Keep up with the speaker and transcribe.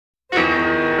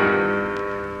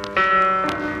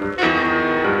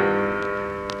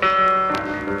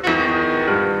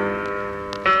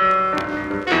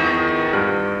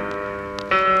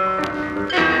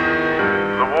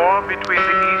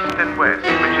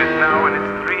is now in its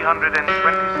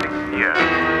 326th year,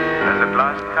 has at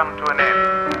last come to an end.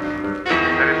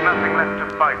 There is nothing left to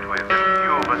fight with, and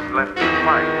few of us left to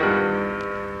fight.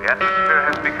 The atmosphere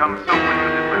has become so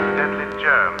polluted with deadly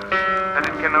germs that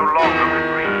it can no longer be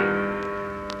breathed.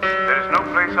 There is no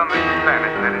place on this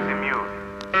planet that is immune.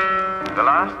 The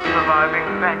last surviving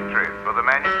factory for the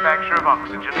manufacture of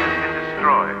oxygen has been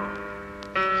destroyed.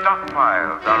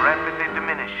 Stockpiles are rapidly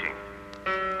diminishing,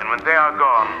 and when they are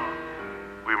gone,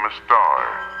 we must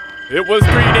starve. It was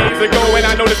 3 days ago and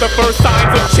I noticed the first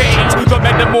signs of change. The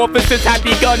metamorphosis had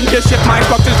begun to shift my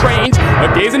structure's range.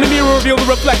 A gaze in the mirror revealed the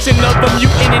reflection of a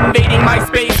mutant invading my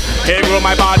space. Hair grew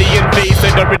my body in face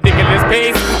at a ridiculous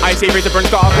pace. I shave razor burn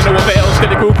scars to no avail.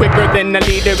 Still it grew quicker than a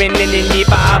leader in an Indy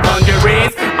 500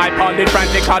 race. I pondered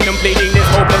frantic, contemplating this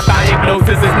hopeless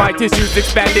diagnosis as my tissues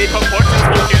expanded. Proportions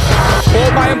focused.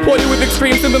 Called my employer with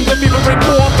extreme symptoms of fever and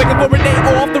cough. Thinking for a day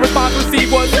off, the response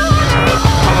received was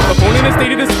hung up the phone in a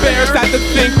state of despair. Sat to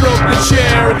think, broke the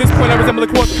chair. At this point I resemble a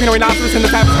quartz between a rhinoceros and the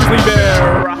savage grizzly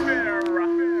bear.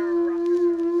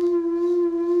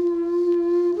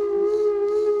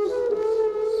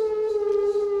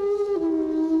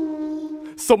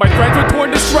 So my friends were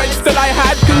torn to shreds, that I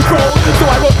had control. So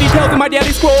I wrote details in my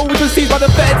daily scroll, which was seized by the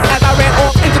feds. As I ran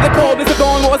off into the coldness of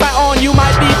dawn, what was I on? You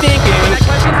might be thinking that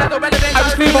question has no relevance. I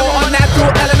was clean all unnatural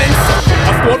elements.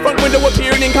 A storefront window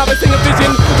appeared encompassing a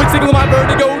vision, which signaled my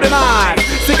vertigo demise.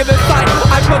 Sick of the sight,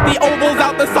 I plucked the ovals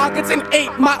out the sockets and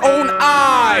ate my own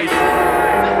eyes.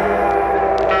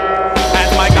 As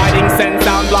my guiding sense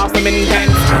sound blossom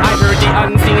intense, I heard the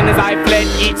unseen as I fled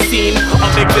each scene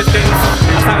of existence.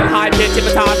 A silent high pitch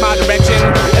hypnotized my direction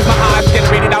as my eyes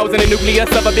generated. I was in the nucleus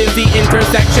of a busy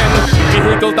intersection.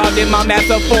 Vehicles dodged in my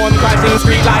massive form, crashing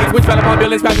street lights, which fell upon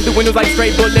buildings, crashing through windows like stray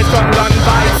bullets from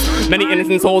gunfights. Many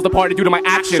innocent souls departed due to my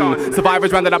action.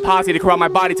 Survivors rounded up posse to corral my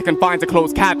body to confine to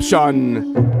closed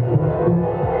caption.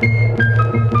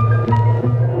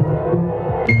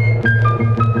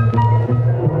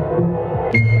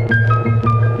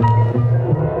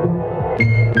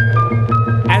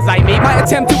 As I made my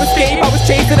attempt to escape, I was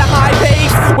chased at a high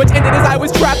pace, which ended as I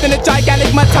was trapped in a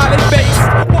gigantic metallic base.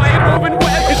 Wyatt Woven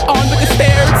Web is on with the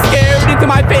stairs, scared into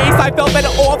my face. I felt better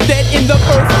off dead in the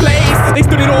first place. They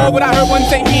stood it all when I heard one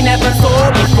say he never saw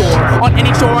before, on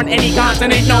any shore, on any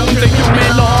continent known to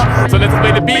human law. So let's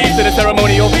play the beats to the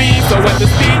ceremonial feast. So at the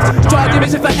speech, charge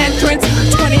admission for entrance,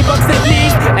 $20 at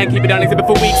least, and keep it on exhibit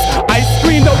for weeks. I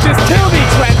screamed, oh just kill me,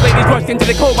 translated rushed into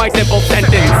the code by simple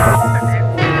sentence.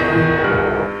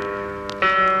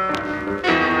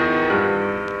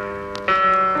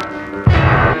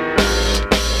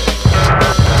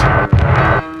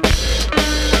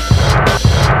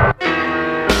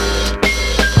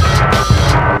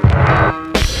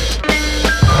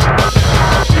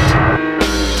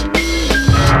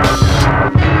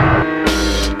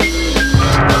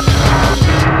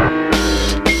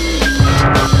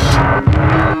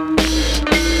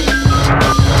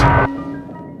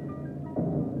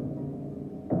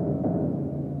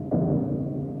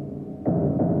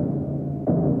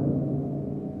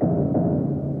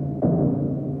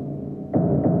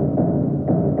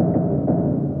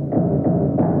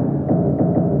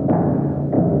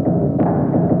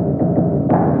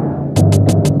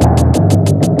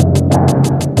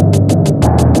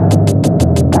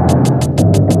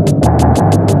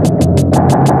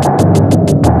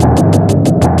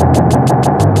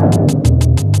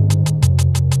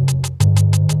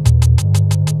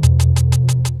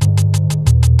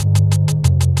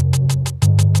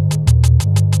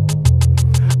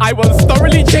 I was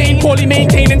thoroughly chained, poorly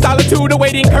maintained in solitude,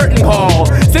 awaiting curtain call.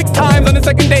 6 times on the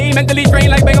second day, mentally drained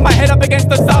like banging my head up against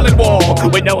a solid wall.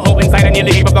 With no hope in sight, I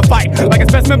nearly gave up the fight. Like a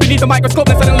specimen beneath a microscope,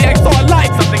 and suddenly I saw a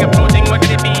light. Something approaching, what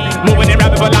could it be? Moving in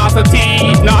rapid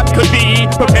velocity, not could be.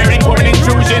 Preparing for an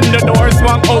intrusion, the door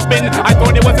swung open. I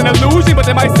thought it was an illusion, but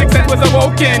then my sixth sense was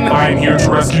awoken. I'm here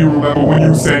to rescue, remember when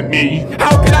you sent me?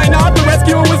 How could I not? The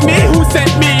rescuer was me who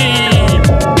sent me.